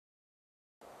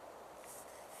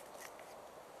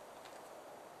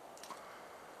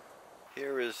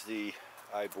Here is the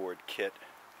iBoard kit.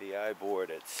 The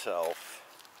iBoard itself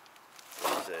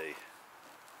is a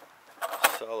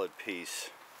solid piece.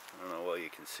 I don't know well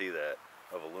you can see that,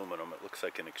 of aluminum. It looks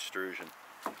like an extrusion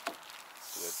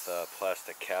with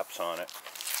plastic caps on it.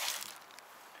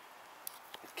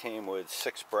 It came with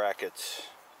 6 brackets.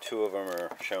 2 of them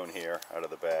are shown here out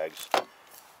of the bags,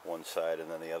 one side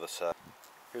and then the other side.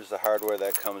 Here's the hardware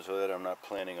that comes with it. I'm not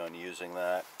planning on using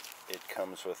that. It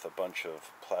comes with a bunch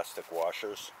of plastic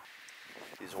washers.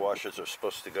 These washers are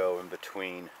supposed to go in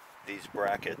between these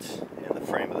brackets and the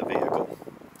frame of the vehicle.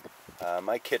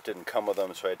 My kit didn't come with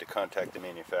them, so I had to contact the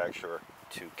manufacturer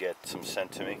to get some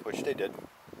sent to me, which they did.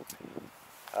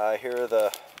 Here are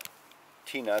the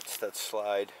T-nuts that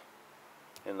slide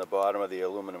in the bottom of the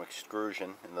aluminum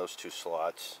extrusion in those 2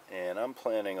 slots, and I'm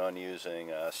planning on using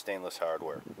stainless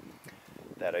hardware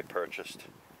that I purchased.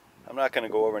 I'm not going to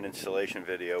go over an installation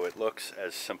video. It looks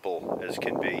as simple as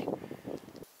can be.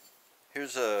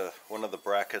 Here's one of the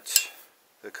brackets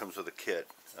that comes with the kit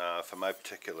for my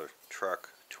particular truck,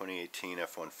 2018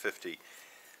 F150.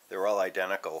 They're all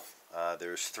identical.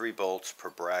 There's 3 bolts per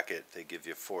bracket. They give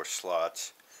you 4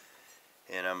 slots,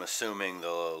 and I'm assuming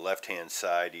the left hand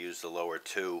side you use the lower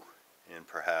 2, and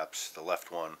perhaps the left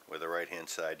one, where the right hand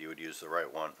side you would use the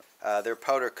right one. They're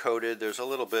powder coated. There's a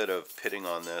little bit of pitting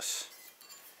on this.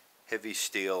 Heavy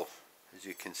steel, as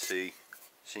you can see,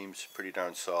 seems pretty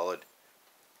darn solid.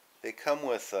 They come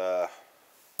with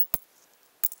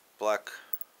black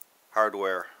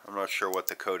hardware. I'm not sure what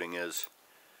the coating is.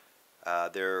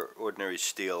 They're ordinary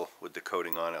steel with the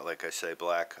coating on it, like I say,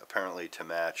 black, apparently to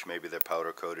match. Maybe they're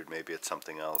powder coated, maybe it's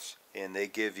something else. And they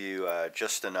give you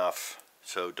just enough,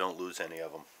 so don't lose any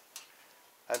of them.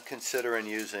 I'm considering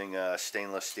using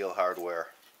stainless steel hardware.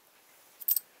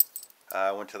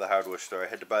 I went to the hardware store. I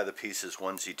had to buy the pieces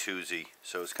onesie-twosie,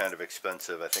 so it's kind of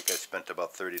expensive. I think I spent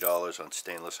about $30 on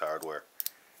stainless hardware.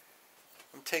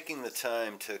 I'm taking the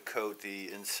time to coat the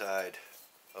inside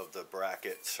of the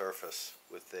bracket surface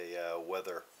with a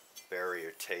weather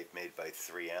barrier tape made by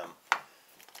 3M.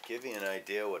 Give you an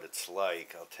idea what it's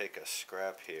like, I'll take a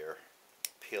scrap here,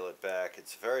 peel it back.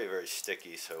 It's very, very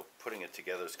sticky, so putting it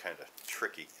together is kind of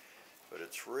tricky, but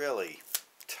it's really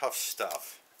tough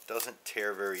stuff. Doesn't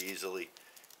tear very easily,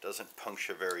 doesn't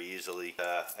puncture very easily.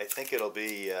 I think it'll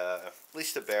be at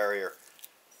least a barrier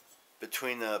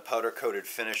between the powder coated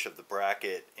finish of the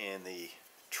bracket and the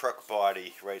truck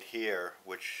body right here,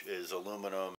 which is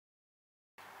aluminum.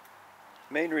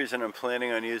 Main reason I'm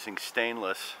planning on using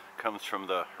stainless comes from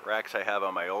the racks I have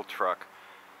on my old truck.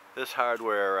 This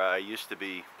hardware used to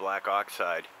be black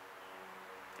oxide,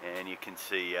 and you can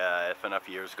see if enough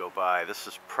years go by, this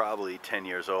is probably 10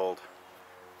 years old.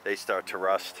 They start to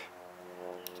rust.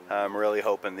 I'm really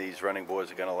hoping these running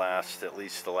boards are going to last at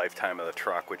least the lifetime of the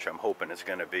truck, which I'm hoping is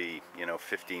going to be,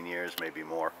 15 years, maybe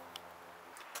more.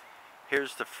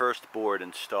 Here's the first board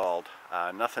installed.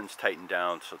 Nothing's tightened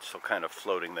down, so it's still kind of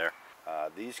floating there.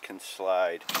 These can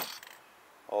slide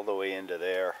all the way into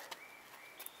there,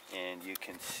 and you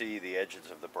can see the edges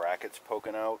of the brackets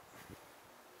poking out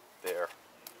there,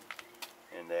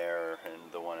 and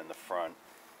the one in the front.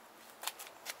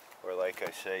 Or like I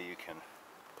say, you can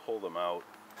pull them out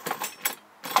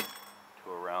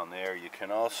to around there. You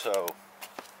can also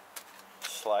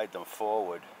slide them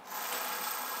forward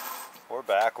or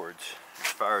backwards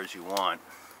as far as you want.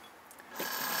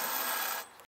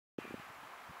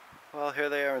 Well, here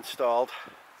they are installed.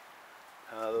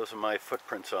 Those are my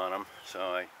footprints on them, so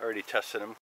I already tested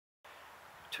them.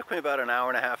 It took me about an hour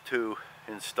and a half to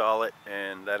install it,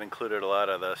 and that included a lot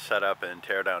of the setup and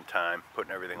teardown time,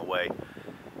 putting everything away.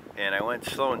 And I went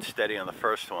slow and steady on the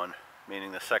first one,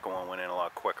 meaning the second one went in a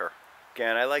lot quicker.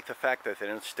 Again, I like the fact that they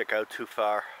don't stick out too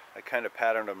far. I kind of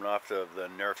patterned them off of the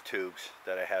Nerf tubes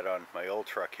that I had on my old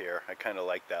truck here. I kind of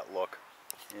like that look.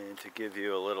 And to give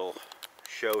you a little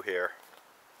show here,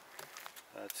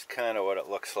 that's kind of what it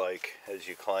looks like as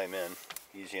you climb in.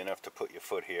 Easy enough to put your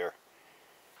foot here.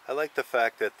 I like the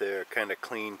fact that they're kind of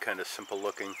clean, kind of simple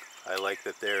looking. I like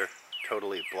that they're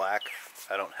totally black.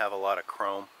 I don't have a lot of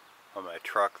chrome on my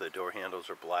truck. The door handles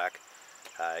are black.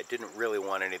 I didn't really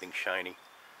want anything shiny.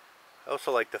 I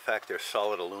also like the fact they're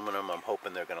solid aluminum. I'm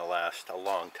hoping they're going to last a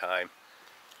long time.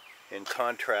 In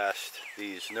contrast,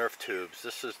 these Nerf tubes,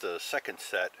 this is the second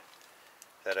set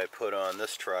that I put on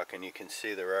this truck, and you can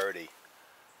see they're already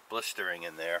blistering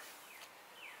in there.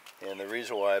 And the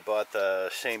reason why I bought the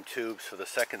same tubes for the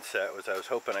second set was I was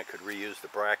hoping I could reuse the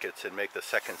brackets and make the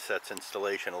second set's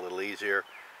installation a little easier.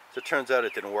 So it turns out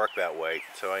it didn't work that way,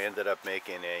 so I ended up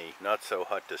making a not so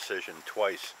hot decision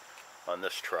twice on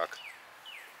this truck.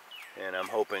 And I'm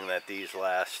hoping that these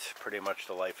last pretty much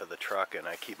the life of the truck, and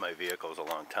I keep my vehicles a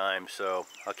long time, so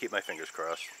I'll keep my fingers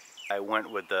crossed. I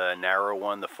went with the narrow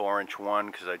one, the 4-inch one,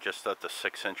 because I just thought the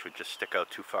 6-inch would just stick out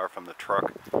too far from the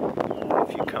truck.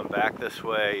 If you come back this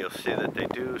way, you'll see that they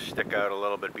do stick out a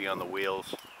little bit beyond the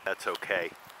wheels. That's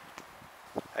okay.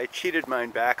 I cheated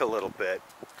mine back a little bit.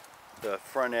 The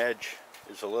front edge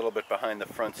is a little bit behind the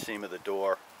front seam of the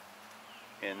door,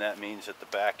 and that means that the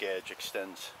back edge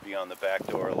extends beyond the back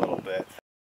door a little bit.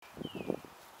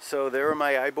 So there are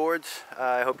my iBoards.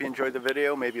 I hope you enjoyed the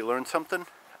video, maybe learned something.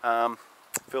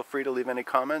 Feel free to leave any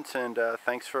comments, and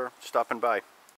thanks for stopping by.